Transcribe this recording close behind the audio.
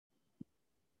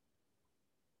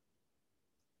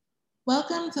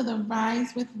Welcome to the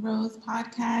Rise with Rose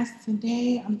podcast.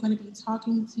 Today, I'm going to be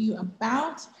talking to you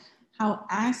about how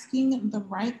asking the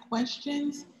right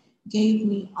questions gave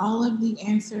me all of the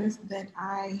answers that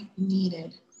I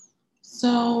needed.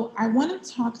 So, I want to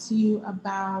talk to you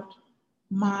about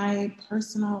my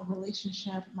personal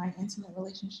relationship, my intimate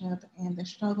relationship, and the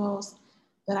struggles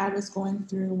that I was going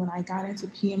through when I got into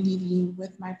PMDD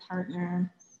with my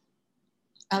partner.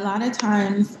 A lot of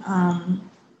times,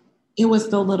 it was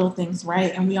the little things,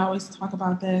 right? And we always talk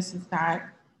about this is that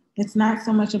it's not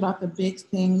so much about the big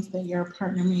things that your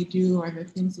partner may do or the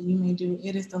things that you may do,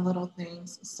 it is the little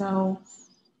things. So,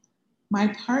 my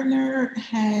partner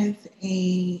has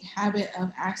a habit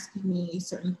of asking me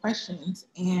certain questions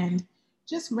and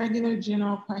just regular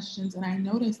general questions. And I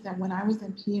noticed that when I was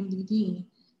in PMDD,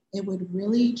 it would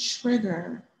really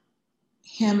trigger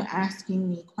him asking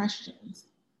me questions.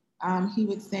 He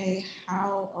would say,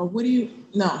 how or what do you,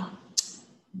 no,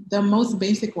 the most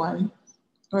basic one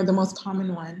or the most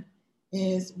common one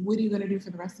is, what are you going to do for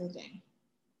the rest of the day?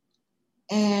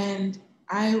 And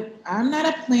I'm not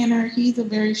a planner. He's a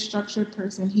very structured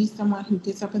person. He's someone who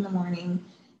gets up in the morning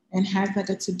and has like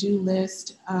a to-do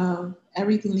list of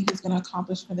everything that he's going to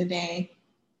accomplish for the day.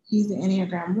 He's an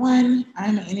Enneagram 1.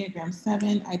 I'm an Enneagram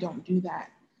 7. I don't do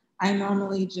that. I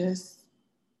normally just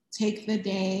take the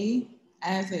day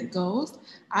as it goes.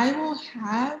 I will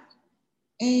have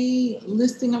a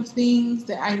listing of things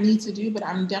that I need to do, but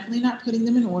I'm definitely not putting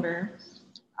them in order.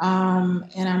 And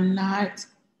I'm not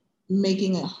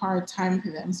making it hard time for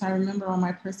them. So I remember on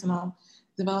my personal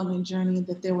development journey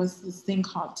that there was this thing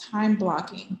called time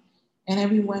blocking, and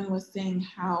everyone was saying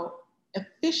how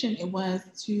efficient it was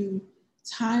to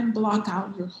time block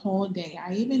out your whole day.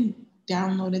 I even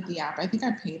downloaded the app. I think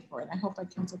I paid for it. I hope I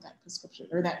canceled that prescription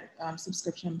or that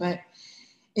subscription, but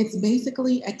it's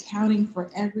basically accounting for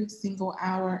every single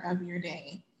hour of your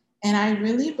day. And I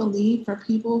really believe for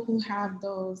people who have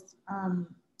those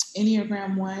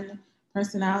Enneagram 1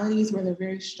 personalities where they're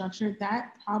very structured,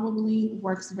 that probably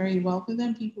works very well for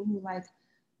them. People who like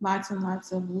lots and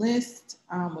lots of lists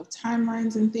with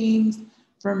timelines and things.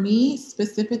 For me,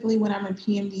 specifically when I'm in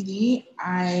PMDD,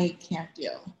 I can't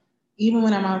deal. Even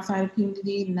when I'm outside of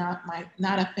PMDD, not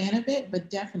a fan of it, but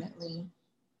definitely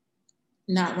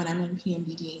not when I'm in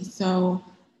PMDD. So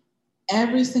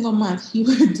every single month he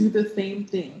would do the same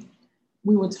thing.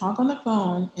 We would talk on the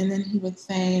phone and then he would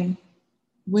say,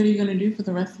 what are you going to do for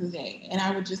the rest of the day? And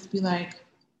I would just be like,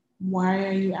 why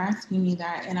are you asking me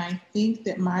that? And I think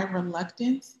that my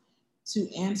reluctance to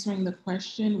answering the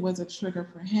question was a trigger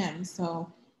for him.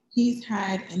 So he's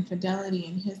had infidelity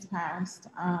in his past.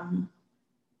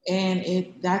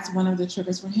 And that's one of the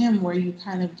triggers for him where you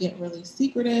kind of get really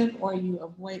secretive or you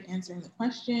avoid answering the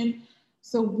question.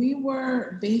 So we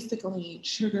were basically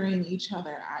triggering each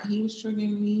other. He was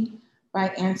triggering me by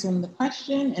answering the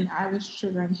question, and I was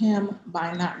triggering him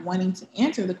by not wanting to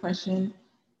answer the question.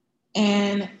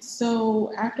 And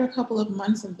so after a couple of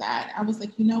months of that, I was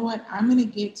like, you know what? I'm going to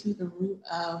get to the root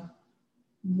of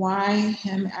why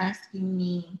him asking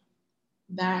me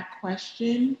that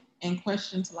question and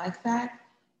questions like that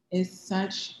is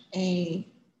such a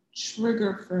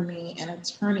trigger for me and a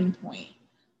turning point.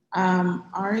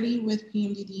 Already with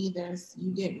PMDD,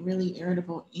 you get really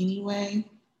irritable anyway.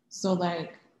 So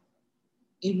like,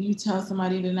 if you tell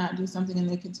somebody to not do something and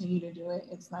they continue to do it,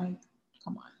 it's like,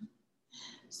 come on.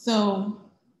 So,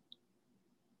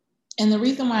 and the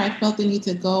reason why I felt the need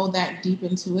to go that deep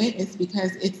into it is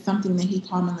because it's something that he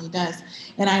commonly does.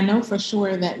 And I know for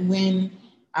sure that when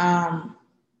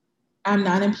I'm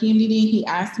not in PMDD, he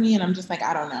asks me and I'm just like,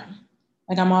 I don't know.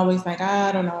 Like, I'm always like,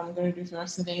 I don't know what I'm going to do for the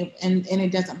rest of the day. And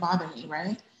it doesn't bother me,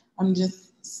 right? I'm just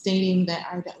stating that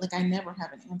I never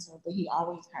have an answer, but he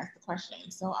always has the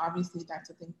question. So obviously that's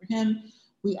a thing for him.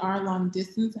 We are long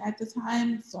distance at the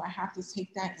time. So I have to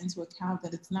take that into account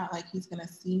that it's not like he's going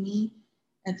to see me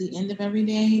at the end of every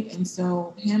day. And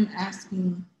so him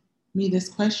asking me this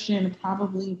question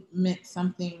probably meant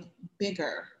something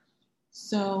bigger.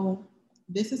 So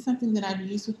this is something that I've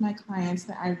used with my clients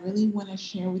that I really want to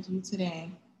share with you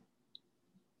today,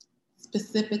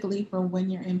 specifically for when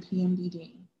you're in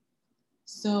PMDD.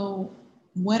 So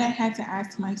what I had to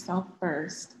ask myself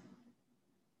first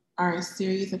are a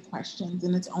series of questions,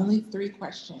 and it's only 3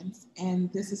 questions.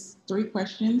 And this is 3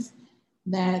 questions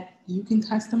that you can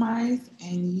customize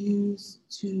and use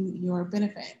to your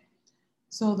benefit.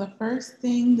 So the first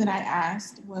thing that I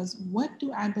asked was, what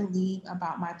do I believe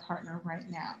about my partner right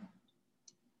now?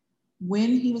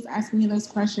 When he was asking me those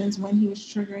questions, when he was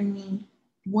triggering me,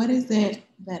 what is it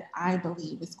that I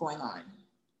believe is going on?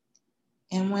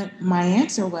 And what my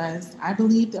answer was, I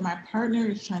believe that my partner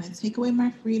is trying to take away my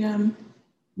freedom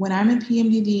When I'm in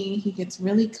PMDD, he gets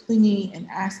really clingy and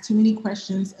asks too many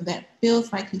questions that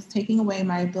feels like he's taking away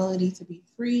my ability to be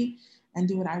free and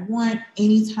do what I want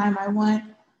anytime I want.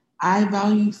 I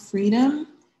value freedom,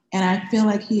 and I feel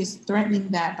like he is threatening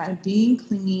that by being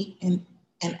clingy and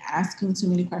asking too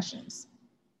many questions.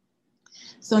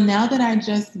 So now that I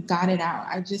just got it out,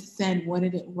 I just said what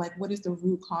is the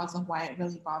root cause of why it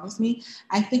really bothers me.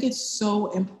 I think it's so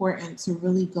important to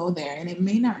really go there. And it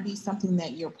may not be something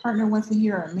that your partner wants to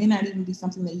hear, or it may not even be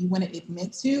something that you want to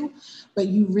admit to, but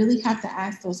you really have to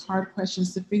ask those hard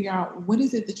questions to figure out what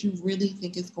is it that you really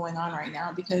think is going on right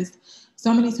now. Because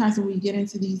so many times when we get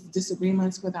into these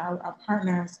disagreements with our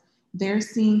partners, they're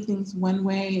seeing things one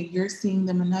way, you're seeing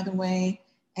them another way.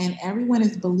 And everyone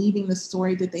is believing the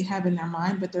story that they have in their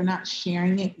mind, but they're not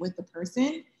sharing it with the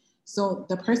person. So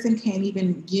the person can't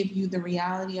even give you the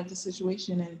reality of the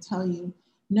situation and tell you,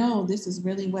 no, this is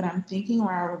really what I'm thinking,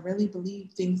 or I would really believe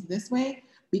things this way,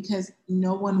 because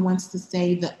no one wants to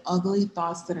say the ugly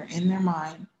thoughts that are in their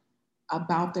mind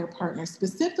about their partner,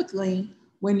 specifically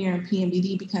when you're in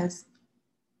PMDD, because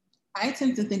I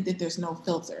tend to think that there's no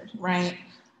filter, right?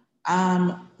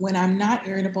 When I'm not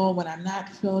irritable, when I'm not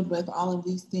filled with all of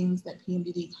these things that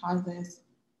PMDD causes,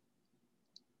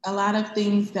 a lot of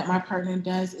things that my partner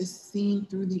does is seen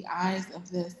through the eyes of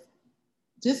this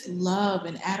just love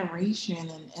and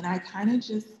adoration. And I kind of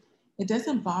just, it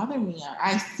doesn't bother me.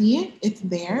 I see it, it's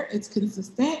there, it's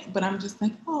consistent, but I'm just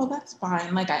like, oh, that's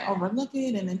fine. Like I overlook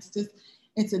it, and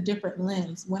it's a different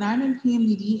lens. When I'm in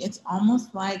PMDD, it's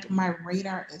almost like my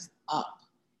radar is up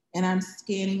and I'm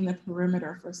scanning the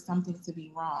perimeter for something to be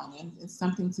wrong and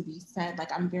something to be said. Like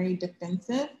I'm very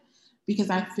defensive because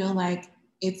I feel like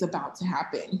it's about to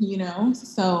happen.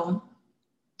 So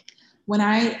when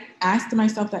I asked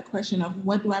myself that question of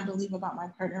what do I believe about my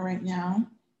partner right now,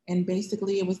 and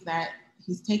basically it was that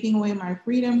he's taking away my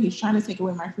freedom, he's trying to take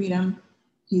away my freedom,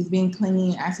 he's being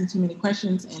clingy and asking too many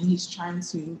questions, and he's trying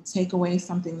to take away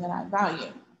something that I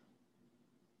value.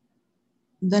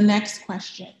 The next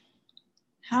question: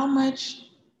 how much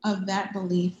of that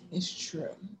belief is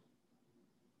true?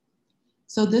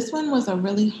 So this one was a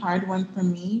really hard one for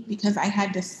me because I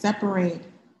had to separate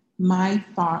my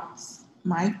thoughts,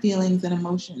 my feelings and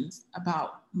emotions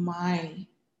about my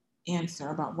answer,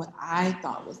 about what I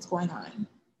thought was going on.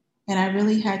 And I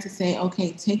really had to say,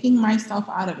 okay, taking myself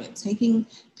out of it, taking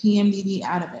PMDD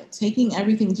out of it, taking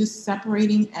everything, just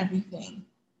separating everything.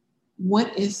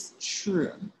 What is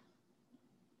true?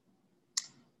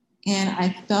 And I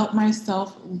felt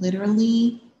myself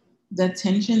literally, the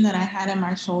tension that I had in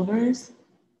my shoulders,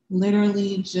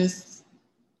 literally just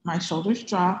my shoulders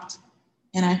dropped,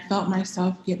 and I felt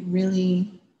myself get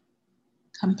really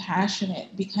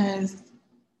compassionate, because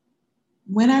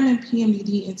when I'm in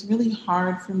PMDD, it's really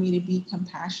hard for me to be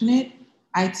compassionate.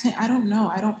 I don't know,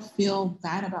 I don't feel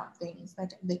bad about things.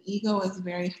 Like the ego is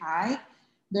very high.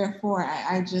 Therefore,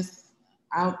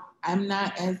 I'm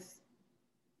not as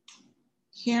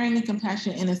caring and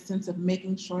compassionate in a sense of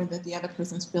making sure that the other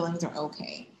person's feelings are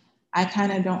okay. I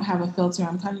kind of don't have a filter.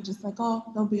 I'm kind of just like, oh,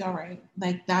 they'll be all right.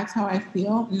 Like that's how I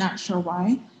feel. Not sure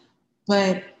why.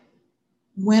 But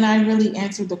when I really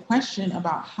answered the question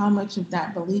about how much of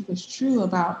that belief is true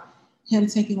about him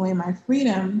taking away my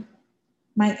freedom,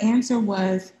 my answer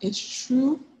was, it's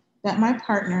true that my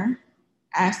partner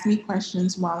asks me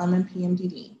questions while I'm in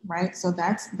PMDD, right? So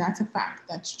that's a fact.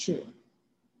 That's true.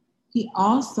 He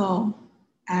also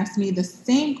asked me the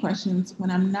same questions when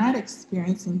I'm not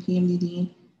experiencing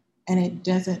PMDD and it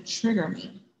doesn't trigger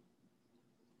me.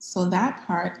 So that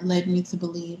part led me to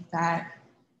believe that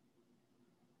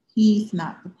he's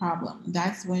not the problem.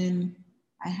 That's when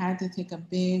I had to take a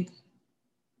big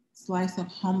slice of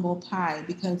humble pie,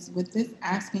 because with this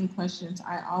asking questions,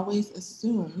 I always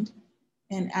assumed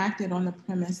and acted on the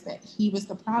premise that he was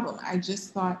the problem. I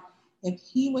just thought if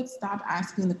he would stop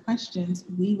asking the questions,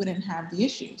 we wouldn't have the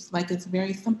issues. Like it's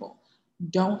very simple.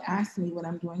 Don't ask me what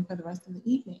I'm doing for the rest of the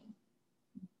evening.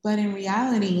 But in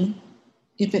reality,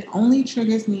 if it only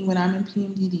triggers me when I'm in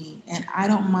PMDD and I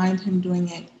don't mind him doing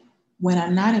it when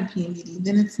I'm not in PMDD,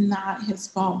 then it's not his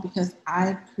fault, because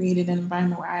I've created an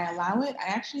environment where I allow it. I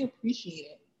actually appreciate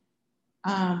it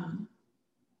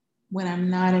when I'm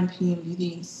not in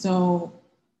PMDD. So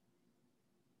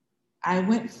I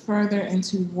went further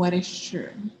into what is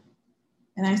true.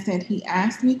 And I said, he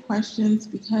asked me questions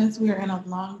because we're in a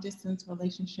long distance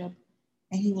relationship,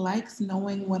 and he likes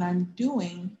knowing what I'm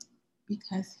doing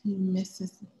because he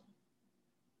misses me.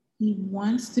 He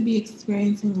wants to be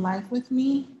experiencing life with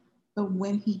me, but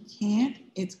when he can't,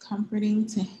 it's comforting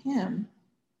to him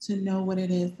to know what it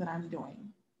is that I'm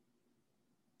doing.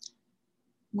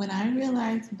 When I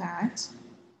realized that,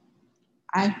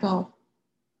 I felt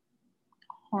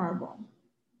horrible.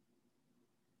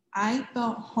 I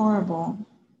felt horrible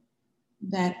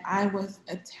that I was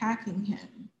attacking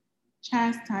him,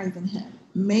 chastising him,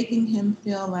 making him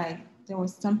feel like there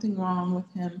was something wrong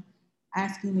with him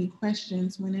asking me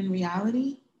questions when in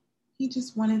reality, he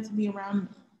just wanted to be around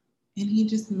me and he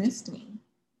just missed me.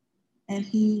 And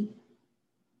he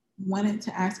wanted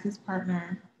to ask his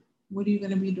partner, what are you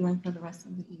going to be doing for the rest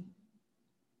of the evening?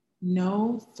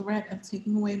 No threat of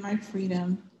taking away my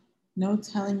freedom, no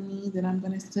telling me that I'm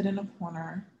going to sit in a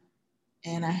corner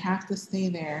and I have to stay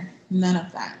there, none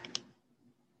of that.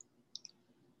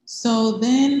 So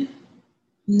then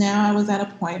now I was at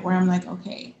a point where I'm like,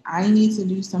 okay, I need to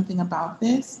do something about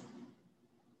this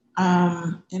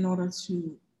in order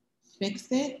to fix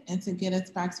it and to get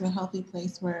us back to a healthy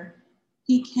place where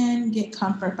he can get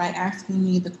comfort by asking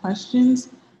me the questions,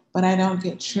 but I don't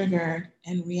get triggered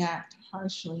and react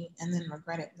harshly and then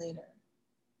regret it later.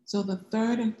 So the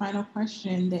third and final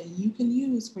question that you can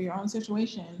use for your own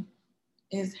situation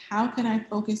is, how can I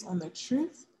focus on the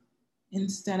truth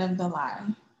instead of the lie?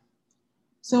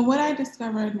 So what I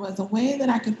discovered was a way that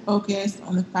I could focus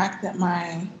on the fact that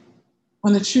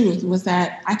on the truth was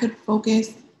that I could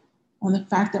focus on the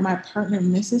fact that my partner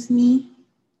misses me.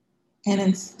 And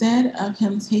instead of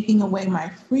him taking away my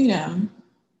freedom,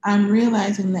 I'm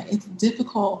realizing that it's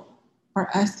difficult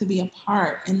for us to be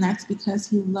apart. And that's because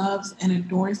he loves and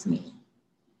adores me.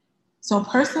 So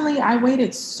personally, I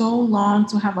waited so long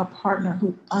to have a partner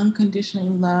who unconditionally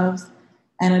loves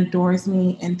and adores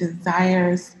me and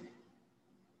desires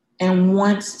and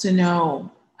wants to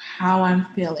know how I'm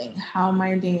feeling, how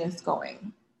my day is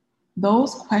going.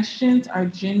 Those questions are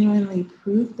genuinely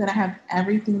proof that I have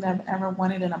everything that I've ever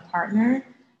wanted in a partner.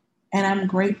 And I'm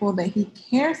grateful that he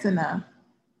cares enough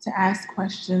to ask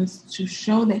questions to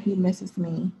show that he misses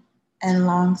me and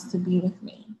longs to be with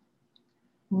me.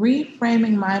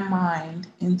 Reframing my mind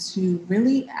into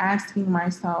really asking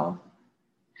myself,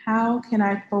 how can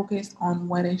I focus on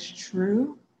what is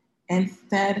true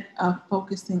instead of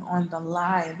focusing on the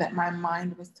lie that my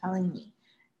mind was telling me?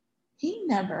 He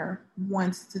never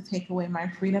wants to take away my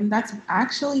freedom. That's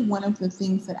actually one of the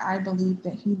things that I believe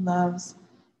that he loves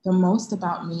the most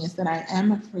about me, is that I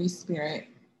am a free spirit,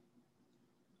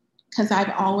 because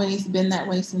I've always been that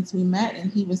way since we met,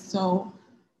 and he was so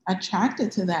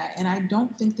attracted to that. And I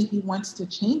don't think that he wants to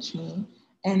change me.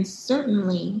 And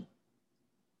certainly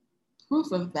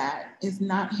proof of that is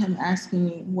not him asking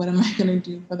me, what am I going to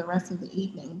do for the rest of the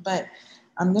evening? But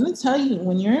I'm going to tell you,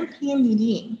 when you're in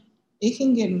PMDD, it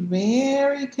can get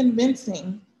very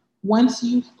convincing once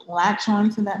you latch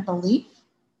on to that belief.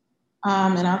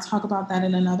 And I'll talk about that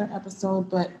in another episode.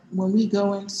 But when we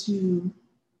go into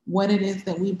what it is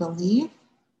that we believe,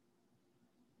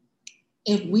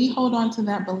 if we hold on to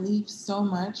that belief so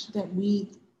much that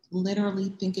we literally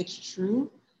think it's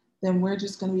true, then we're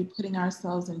just going to be putting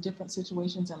ourselves in different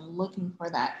situations and looking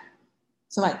for that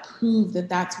to like prove that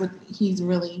that's what he's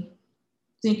really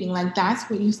thinking. Like, that's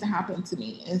what used to happen to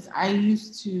me, is I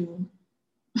used to,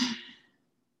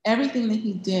 everything that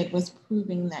he did was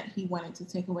proving that he wanted to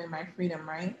take away my freedom,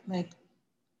 right? Like,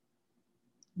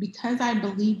 because I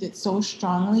believed it so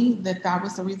strongly that that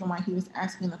was the reason why he was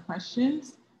asking the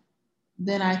questions,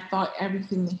 then I thought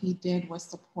everything that he did was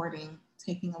supporting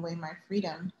taking away my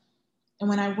freedom. And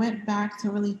when I went back to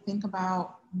really think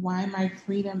about why my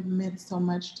freedom meant so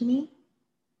much to me,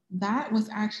 that was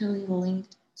actually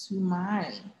linked to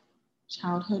my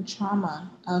childhood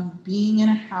trauma of being in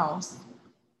a house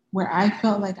where I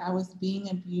felt like I was being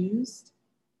abused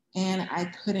and I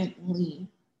couldn't leave.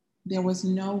 There was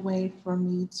no way for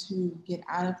me to get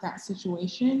out of that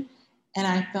situation, and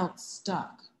I felt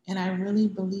stuck. And I really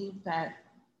believe that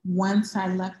once I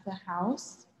left the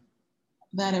house,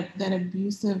 that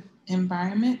abusive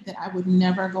environment, that I would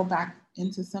never go back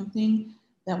into something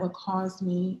that would cause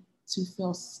me to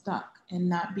feel stuck and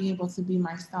not be able to be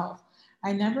myself.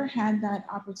 I never had that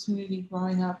opportunity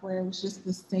growing up where it was just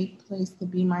the safe place to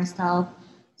be myself,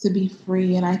 to be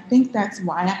free. And I think that's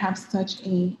why I have such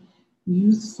a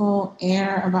youthful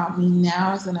air about me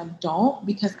now as an adult,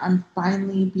 because I'm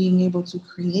finally being able to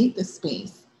create the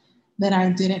space that I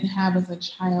didn't have as a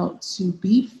child, to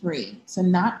be free, to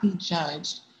not be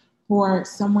judged, for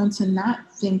someone to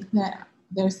not think that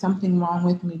there's something wrong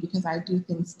with me because I do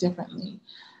things differently.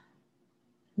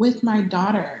 With my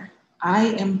daughter, I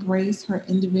embrace her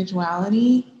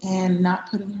individuality and not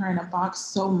putting her in a box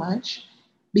so much,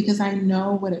 because I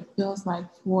know what it feels like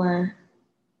for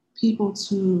people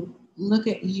to look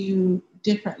at you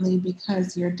differently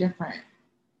because you're different,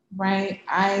 right?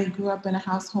 I grew up in a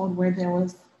household where there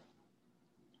was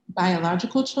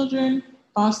biological children,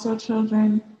 foster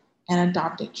children, and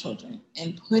adopted children,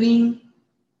 and putting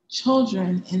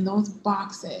children in those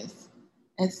boxes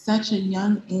at such a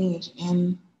young age,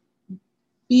 and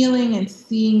feeling and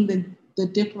seeing the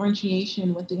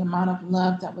differentiation with the amount of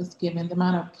love that was given, the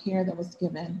amount of care that was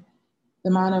given,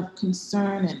 the amount of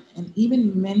concern, and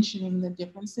even mentioning the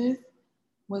differences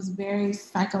was very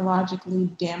psychologically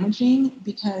damaging,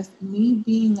 because me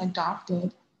being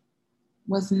adopted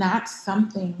was not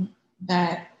something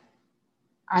that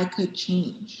I could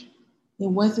change. It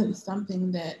wasn't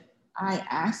something that I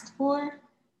asked for.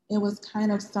 It was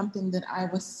kind of something that I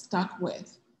was stuck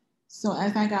with. So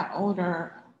as I got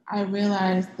older, I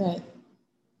realized that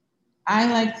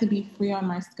I like to be free on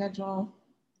my schedule.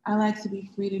 I like to be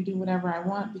free to do whatever I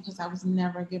want, because I was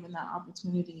never given that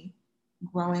opportunity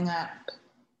growing up.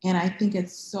 And I think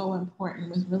it's so important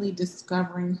with really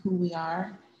discovering who we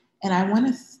are. And I want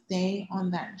to stay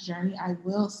on that journey. I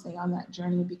will stay on that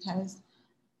journey, because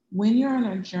when you're on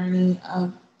a journey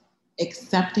of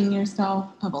accepting yourself,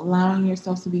 of allowing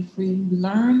yourself to be free, you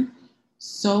learn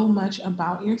so much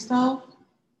about yourself.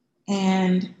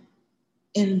 And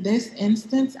in this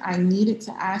instance, I needed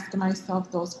to ask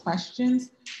myself those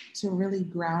questions to really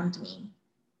ground me,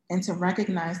 and to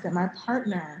recognize that my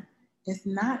partner is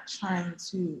not trying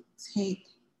to take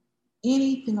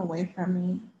anything away from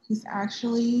me. He's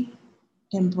actually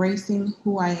embracing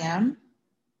who I am.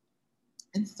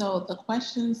 And so the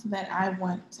questions that I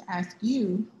want to ask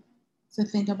you to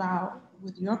think about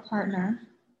with your partner,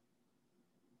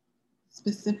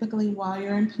 specifically while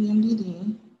you're in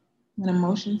PMDD, when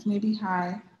emotions may be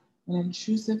high, when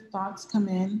intrusive thoughts come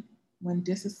in, when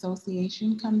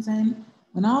disassociation comes in,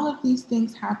 when all of these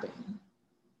things happen,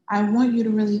 I want you to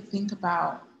really think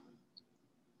about,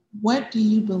 what do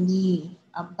you believe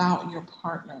about your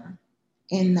partner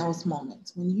in those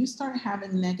moments? When you start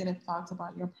having negative thoughts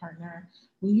about your partner,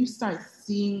 when you start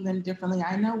seeing them differently,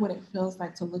 I know what it feels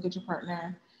like to look at your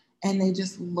partner and they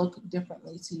just look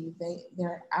differently to you.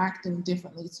 They're acting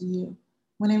differently to you.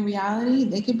 When in reality,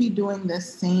 they could be doing the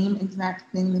same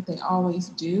exact thing that they always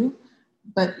do,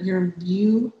 but your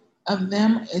view of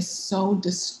them is so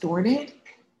distorted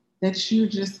that you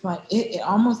just like, it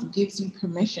almost gives you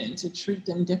permission to treat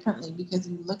them differently, because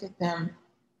you look at them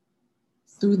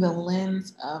through the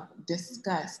lens of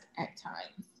disgust at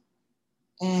times,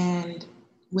 and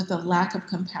with a lack of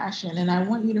compassion. And I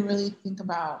want you to really think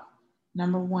about,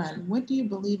 number one, what do you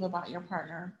believe about your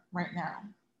partner right now?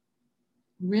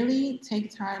 Really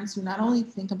take time to not only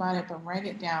think about it, but write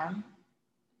it down.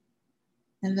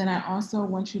 And then I also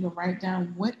want you to write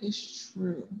down what is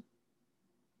true.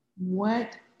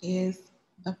 What is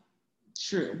the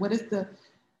true?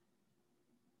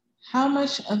 How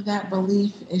much of that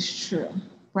belief is true,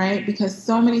 right? Because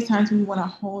so many times we want to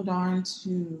hold on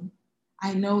to,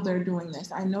 I know they're doing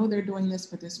this. I know they're doing this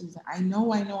for this reason. I know.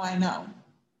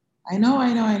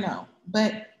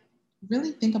 But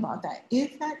really think about that.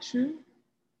 Is that true?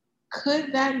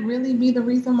 Could that really be the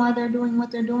reason why they're doing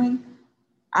what they're doing?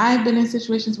 I've been in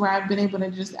situations where I've been able to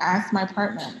just ask my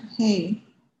partner, hey,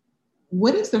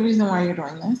 what is the reason why you're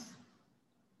doing this?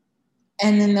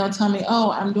 And then they'll tell me,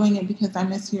 oh, I'm doing it because I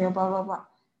miss you, or blah, blah, blah.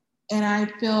 And I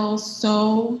feel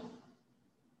so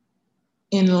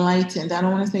enlightened. I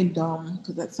don't want to say dumb,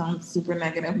 because that sounds super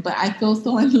negative, but I feel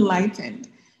so enlightened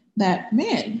that,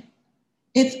 man,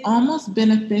 it's almost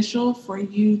beneficial for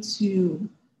you to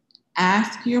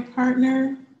ask your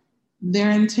partner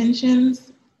their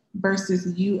intentions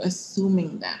versus you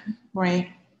assuming them, right?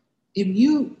 If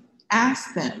you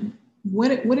ask them,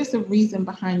 what is the reason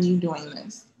behind you doing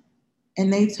this?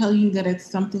 And they tell you that it's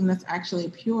something that's actually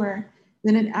pure,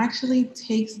 then it actually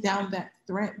takes down that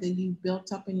threat that you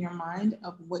built up in your mind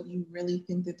of what you really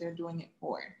think that they're doing it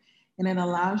for. And it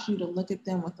allows you to look at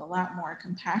them with a lot more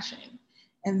compassion.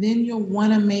 And then you'll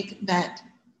want to make that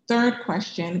third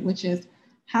question, which is,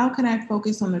 how can I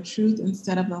focus on the truth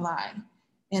instead of the lie?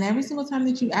 And every single time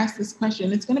that you ask this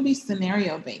question, it's going to be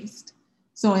scenario based.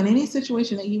 So in any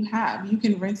situation that you have, you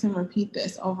can rinse and repeat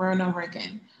this over and over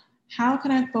again. How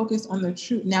can I focus on the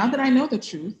truth? Now that I know the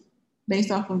truth,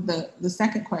 based off of the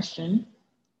second question,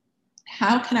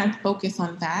 how can I focus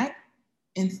on that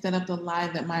instead of the lie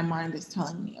that my mind is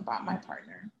telling me about my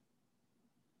partner?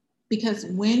 Because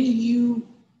when you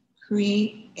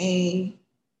create a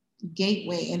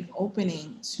gateway, an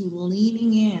opening to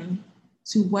leaning in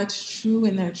to what's true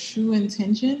and their true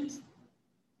intentions,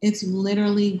 it's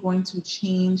literally going to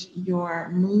change your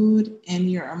mood and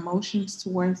your emotions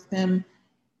towards them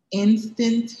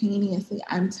instantaneously.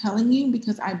 I'm telling you,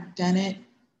 because I've done it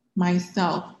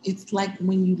myself. It's like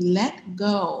when you let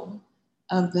go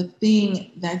of the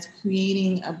thing that's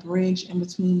creating a bridge in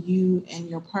between you and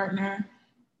your partner,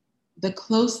 the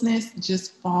closeness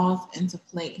just falls into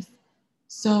place.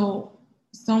 So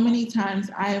many times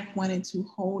I have wanted to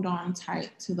hold on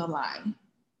tight to the lie.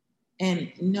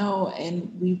 And no,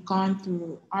 and we've gone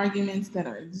through arguments that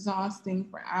are exhausting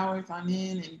for hours on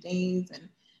end and days. And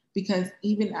because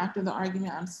even after the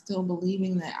argument, I'm still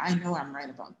believing that I know I'm right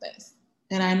about this.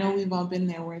 And I know we've all been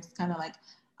there where it's kind of like,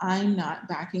 I'm not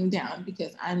backing down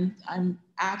because I'm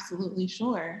absolutely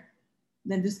sure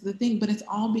that this is the thing. But it's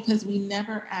all because we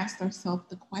never asked ourselves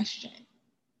the question.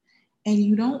 And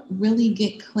you don't really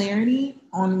get clarity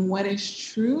on what is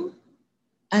true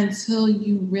until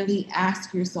you really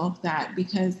ask yourself that,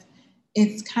 because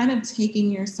it's kind of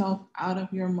taking yourself out of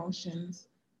your emotions,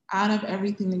 out of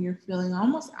everything that you're feeling,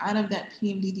 almost out of that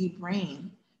PMDD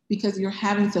brain, because you're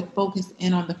having to focus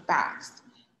in on the facts.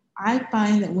 I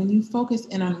find that when you focus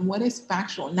in on what is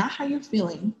factual, not how you're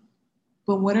feeling,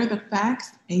 but what are the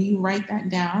facts, and you write that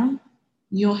down,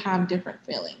 you'll have different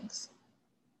feelings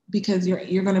because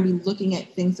you're going to be looking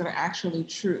at things that are actually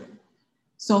true.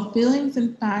 So feelings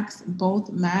and facts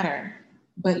both matter,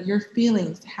 but your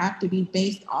feelings have to be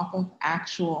based off of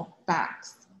actual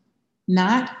facts,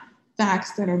 not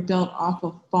facts that are built off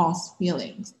of false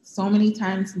feelings. So many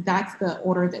times that's the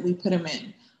order that we put them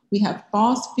in. We have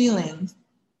false feelings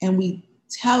and we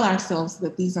tell ourselves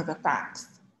that these are the facts.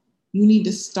 You need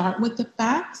to start with the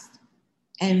facts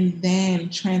and then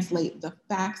translate the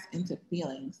facts into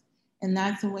feelings. And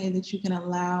that's a way that you can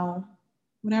allow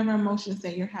whatever emotions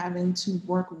that you're having to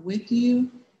work with you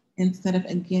instead of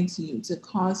against you, to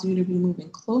cause you to be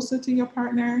moving closer to your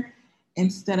partner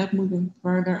instead of moving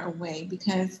further away.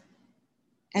 Because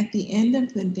at the end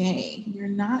of the day, you're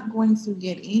not going to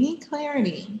get any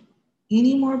clarity,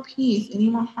 any more peace, any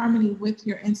more harmony with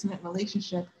your intimate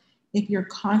relationship if you're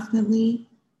constantly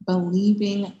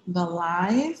believing the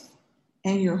lies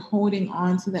and you're holding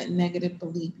on to that negative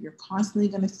belief. You're constantly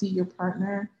going to see your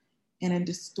partner in a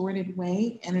distorted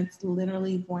way, and it's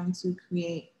literally going to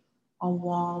create a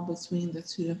wall between the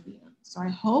two of you. So I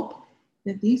hope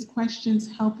that these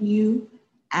questions help you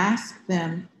ask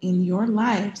them in your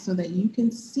life so that you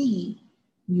can see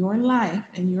your life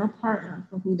and your partner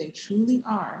for who they truly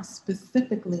are,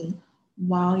 specifically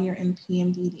while you're in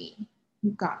PMDD.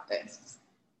 You got this.